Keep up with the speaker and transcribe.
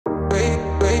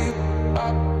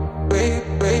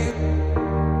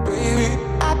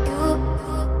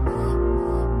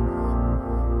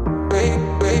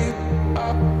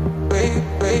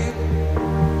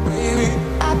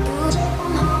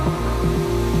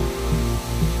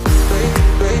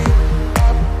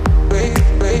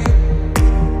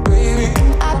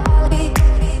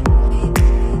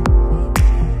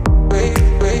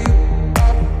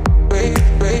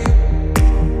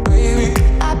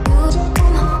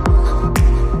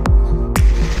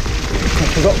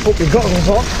put my goggles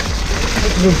on,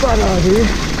 which is a bad idea.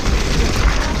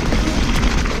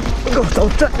 God, how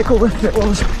technical lift it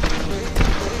was.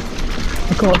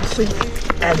 I can't see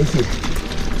anything.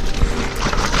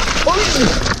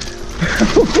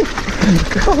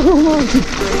 God almighty.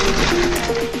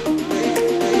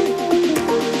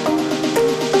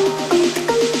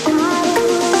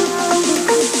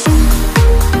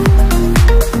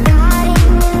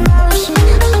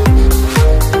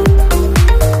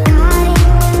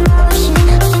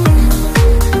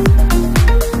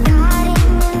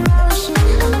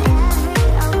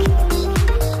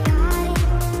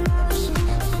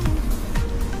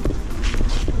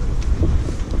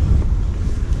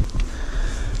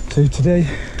 So today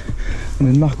I'm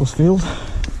in Macclesfield.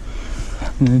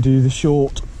 I'm going to do the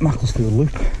short Macclesfield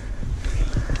loop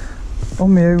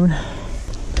on my own.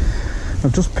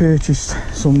 I've just purchased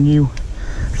some new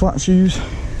flat shoes,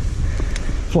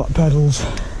 flat pedals,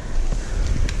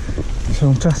 so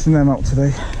I'm testing them out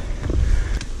today.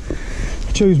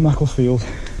 I chose Macclesfield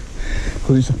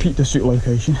because it's a peak district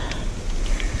location.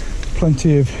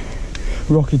 Plenty of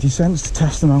rocky descents to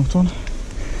test them out on.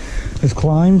 There's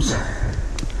climbs.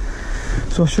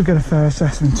 So I should get a fair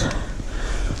assessment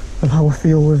of how I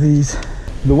feel with these.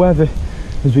 The weather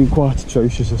has been quite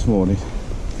atrocious this morning.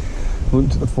 I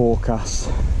looked at the forecast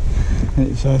and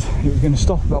it said it was going to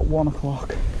stop about 1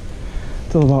 o'clock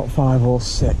till about 5 or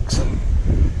 6.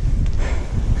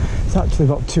 It's actually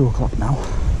about 2 o'clock now.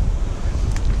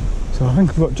 So I think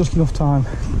I've got just enough time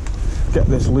to get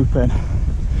this loop in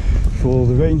before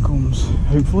the rain comes,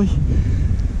 hopefully.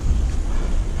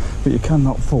 But you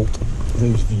cannot fault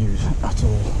those views at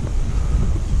all.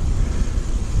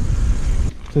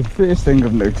 So the first thing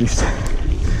I've noticed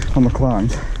on the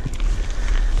climbs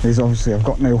is obviously I've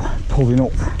got no pulling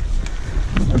up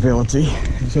ability,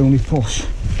 it's only push.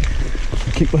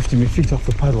 I keep lifting my feet off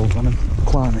the pedals when I'm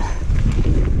climbing,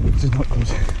 which is not good.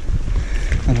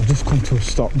 And I've just come to a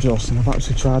stop just and I've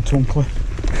actually tried to unclip.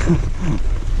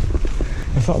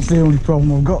 If that's the only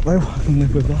problem I've got though, I can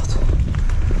live with that.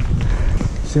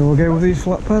 So we'll go with these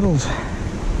flat pedals.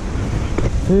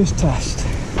 First test.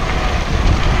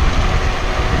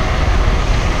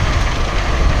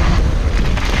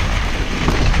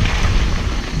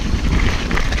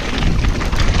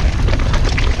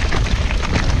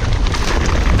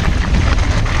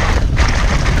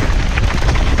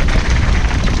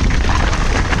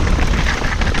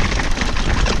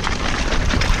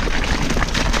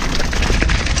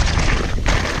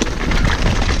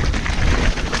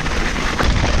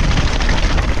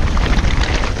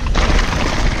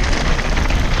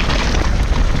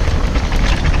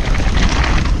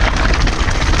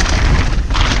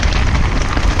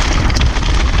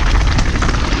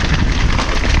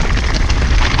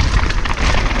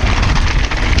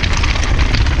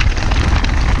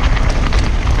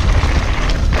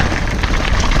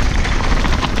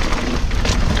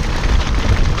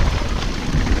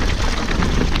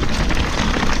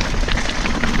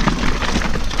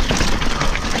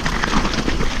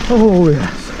 Oh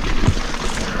yes.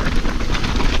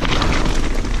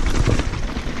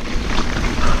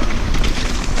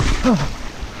 Oh,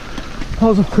 that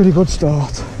was a pretty good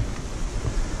start.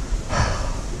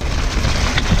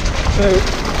 So,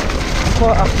 I'm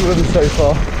quite happy with them so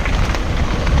far.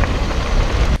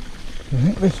 I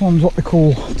think this one's what they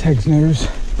call Teg's nose.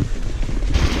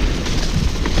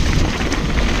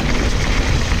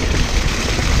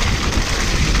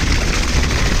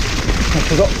 I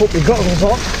forgot to put my goggles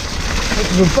on, which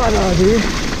is a bad idea.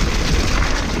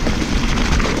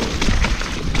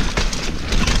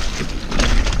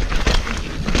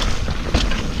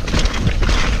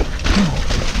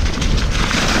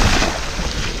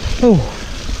 Oh.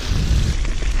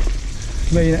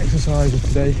 Main exercise of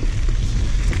today,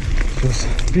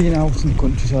 just being out in the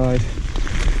countryside,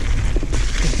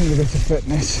 getting a bit of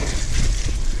fitness,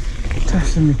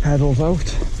 testing my pedals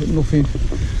out, but nothing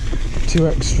too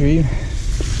extreme.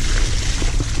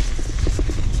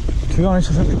 To be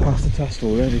honest, I think we passed the test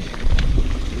already.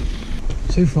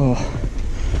 So far,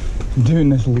 I'm doing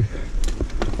this loop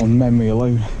on memory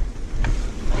alone.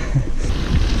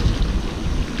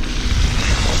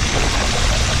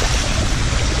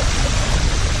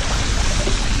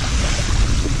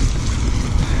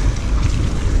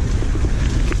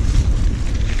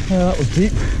 Yeah, that was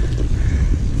deep,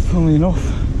 funnily enough.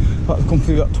 I had to come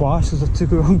through that twice as I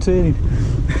took a wrong turning.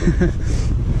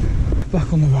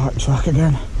 Back on the right track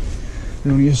again.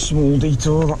 Only a small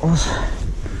detour that was.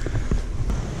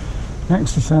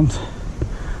 Next descent.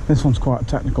 This one's quite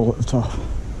technical at the top.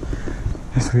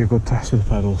 This will be a good test with the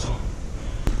pedals.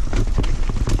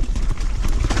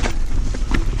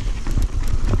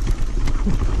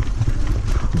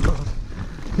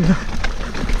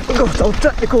 forgot how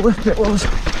technical this bit was.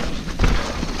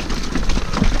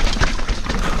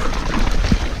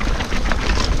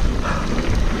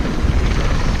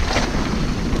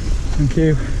 Thank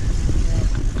you.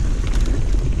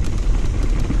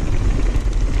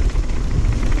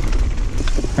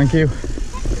 Thank you.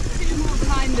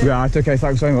 Right, okay,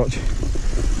 thanks so much.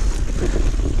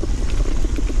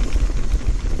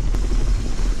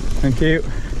 Thank you.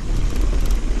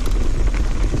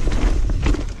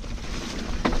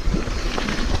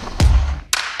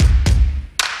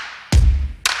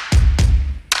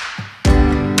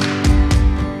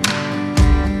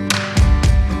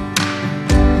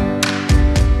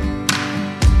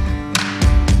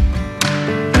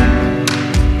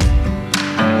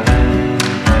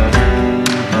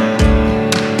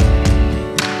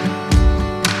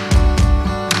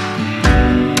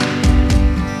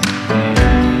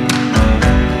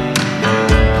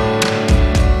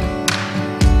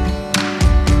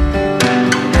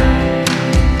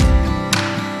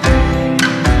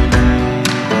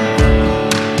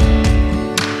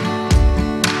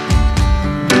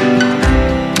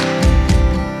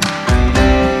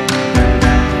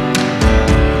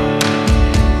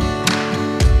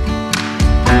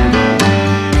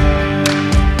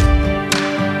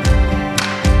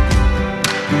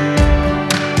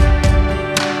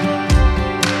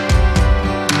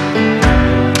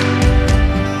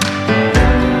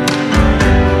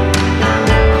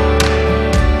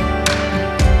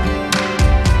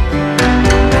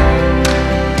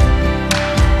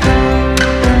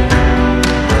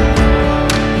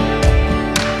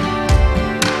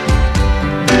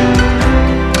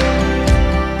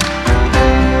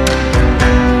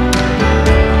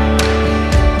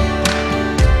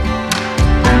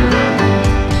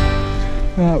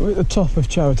 We're at the top of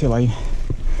Charity Lane.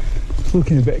 It's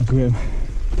looking a bit grim.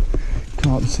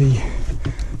 Can't see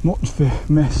much for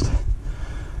mist.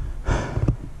 A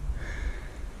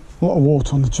lot of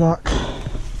water on the track.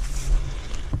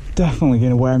 Definitely going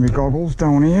to wear my goggles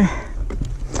down here.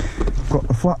 Got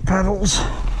the flat pedals,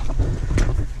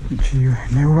 which you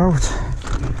know about.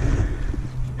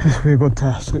 This will be a good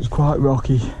test. It's quite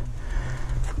rocky.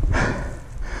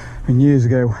 And years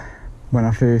ago, when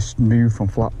I first moved from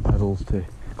flat pedals to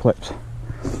clips,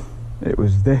 it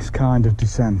was this kind of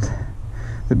descent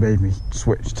that made me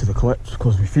switch to the clips,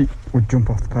 because my feet would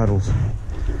jump off the pedals.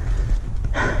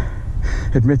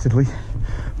 Admittedly,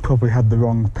 probably had the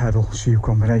wrong pedal shoe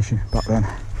combination back then,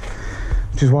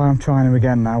 which is why I'm trying them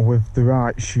again now with the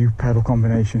right shoe pedal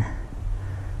combination.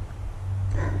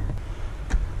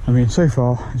 I mean, so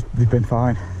far they've been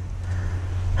fine,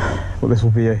 but this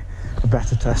will be a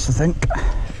better test, I think.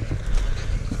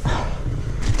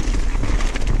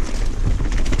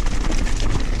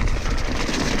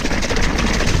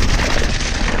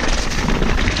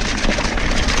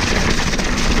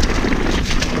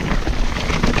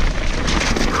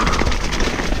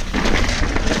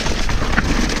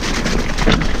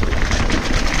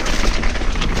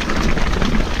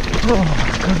 Oh my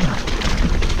goodness.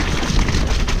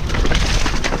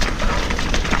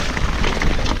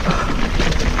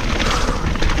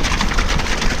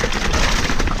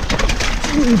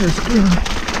 Jesus Christ.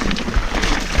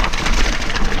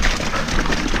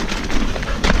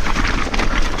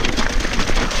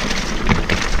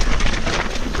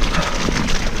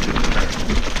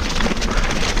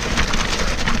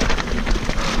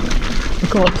 I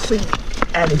can't see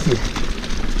anything.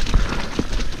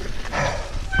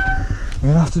 I'm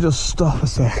gonna have to just stop a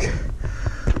sec.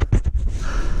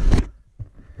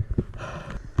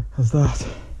 How's that?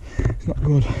 It's not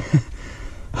good.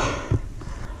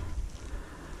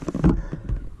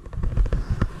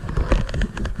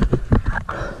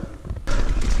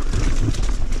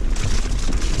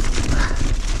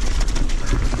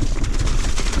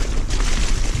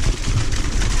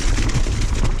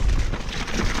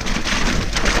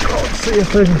 Can't see a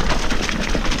thing.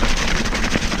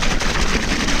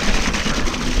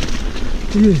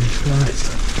 Jesus Christ.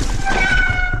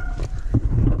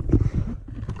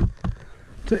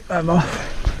 Take them off.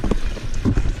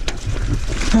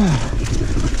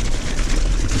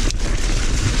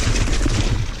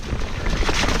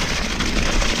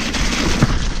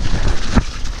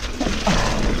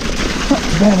 Not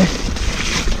very.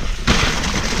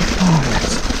 Oh,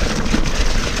 yes.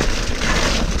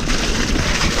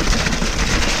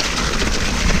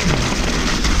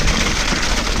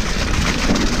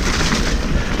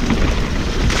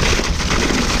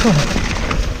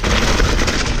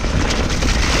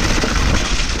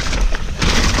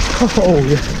 Oh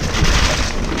yeah.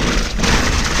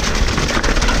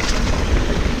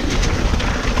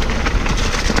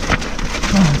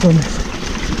 Oh, I've done this.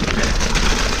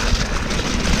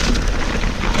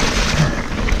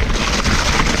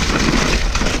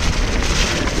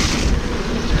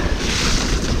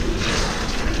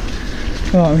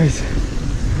 Right, mate.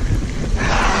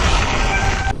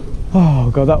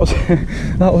 Oh god, that was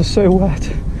that was so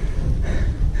wet.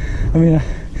 I mean,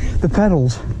 the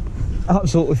pedals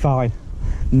absolutely fine,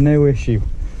 no issue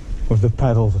with the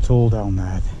pedals at all down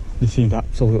there. They seemed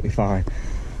absolutely fine.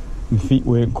 My feet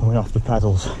weren't coming off the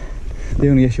pedals. The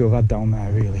only issue I've had down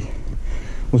there really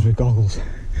was with goggles.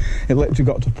 It literally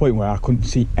got to a point where I couldn't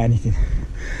see anything,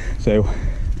 so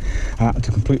I had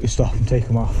to completely stop and take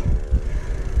them off.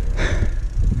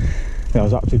 Yeah, I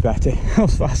was actually better. I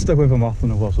was faster with them off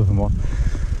than I was with them on.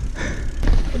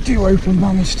 I do hope I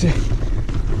managed to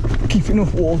keep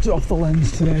enough water off the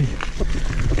lens today.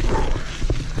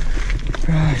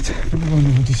 Right,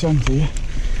 another descent here.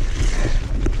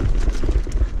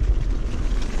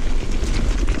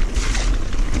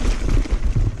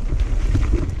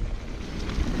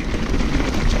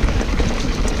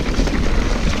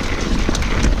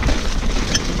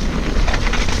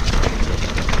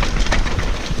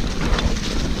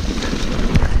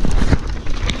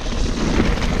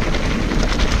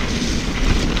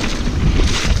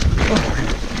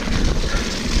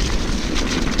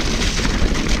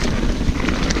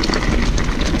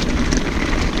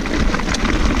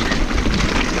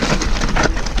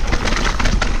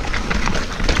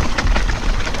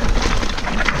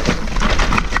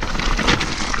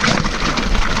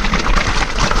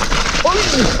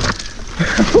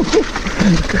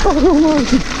 God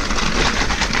almighty.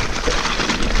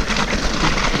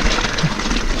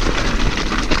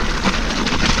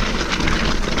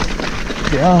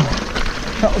 Yeah,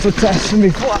 that was a test for me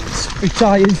flats, my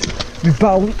tyres, my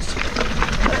balance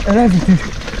and everything.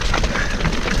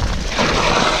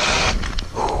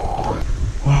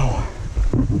 Wow.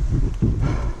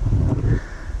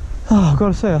 Oh, I've got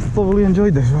to say I thoroughly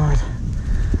enjoyed this ride.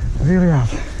 I really have.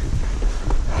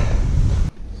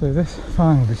 So this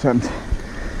final descent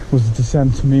was the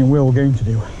descent me and Will were going to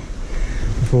do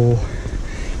before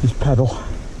his pedal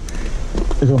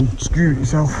has unscrewed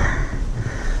itself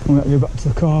and we have to go back to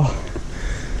the car.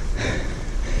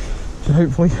 So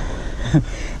hopefully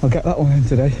I'll get that one in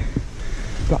today,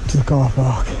 back to the car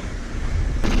park.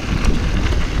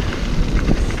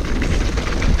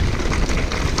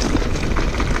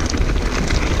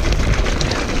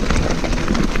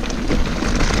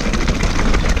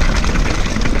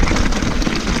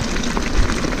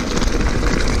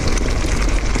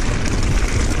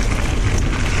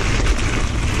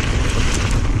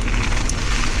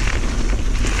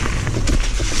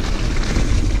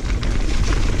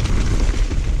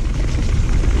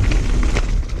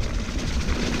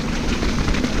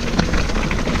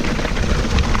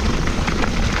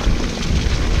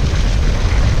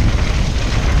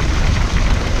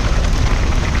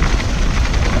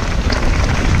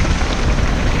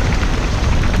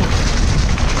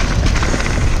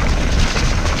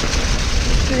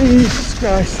 Jesus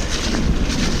Christ.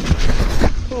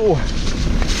 Oh.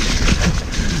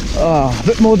 Ah, a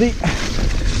bit muddy.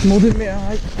 Mud in my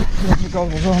eye. Got my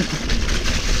goggles on.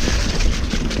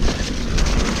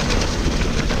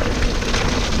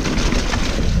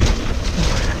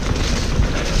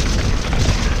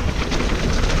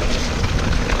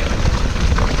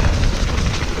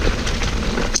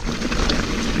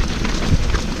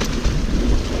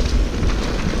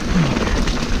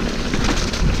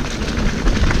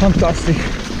 Fantastic.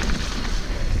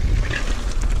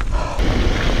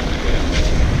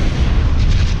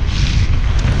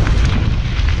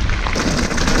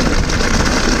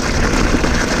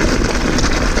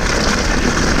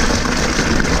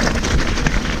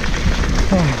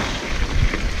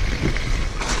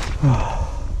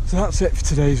 So that's it for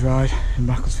today's ride in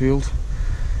Macclesfield.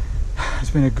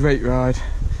 It's been a great ride,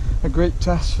 a great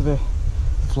test for the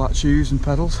flat shoes and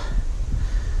pedals.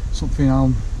 Something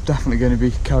I'm definitely going to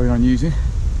be carrying on using.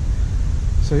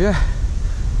 So yeah,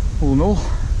 all in all,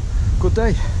 good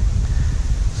day.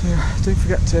 So don't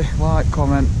forget to like,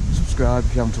 comment, subscribe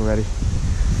if you haven't already.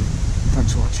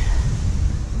 Thanks for watching.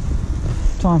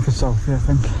 Time for selfie, I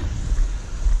think.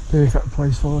 Perfect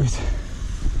place for it.